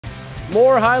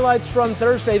More highlights from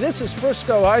Thursday. This is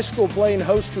Frisco High School playing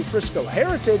host to Frisco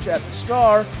Heritage at the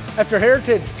Star. After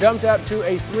Heritage jumped out to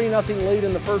a 3-0 lead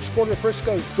in the first quarter,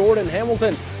 Frisco's Jordan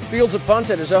Hamilton fields a punt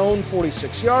at his own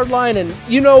 46-yard line, and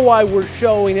you know why we're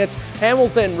showing it.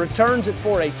 Hamilton returns it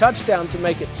for a touchdown to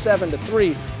make it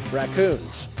 7-3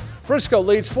 Raccoons. Frisco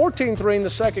leads 14-3 in the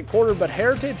second quarter, but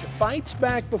Heritage fights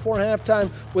back before halftime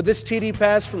with this TD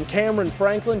pass from Cameron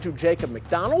Franklin to Jacob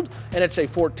McDonald, and it's a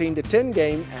 14-10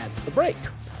 game at the break.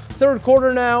 Third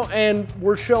quarter now, and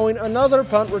we're showing another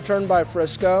punt return by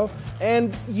Frisco,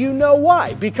 and you know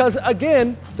why. Because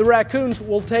again, the Raccoons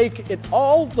will take it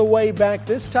all the way back.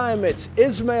 This time it's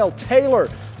Ismail Taylor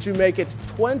to make it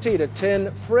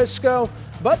 20-10 Frisco.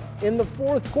 But in the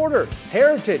fourth quarter,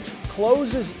 Heritage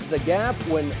closes the gap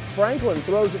when Franklin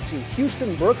throws it to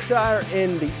Houston Brookshire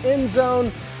in the end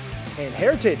zone. And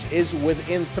Heritage is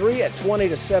within 3 at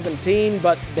 20-17,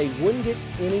 but they wouldn't get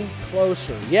any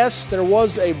closer. Yes, there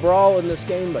was a brawl in this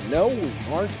game, but no, we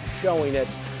aren't showing it.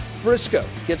 Frisco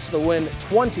gets the win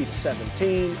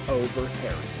 20-17 over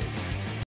Heritage.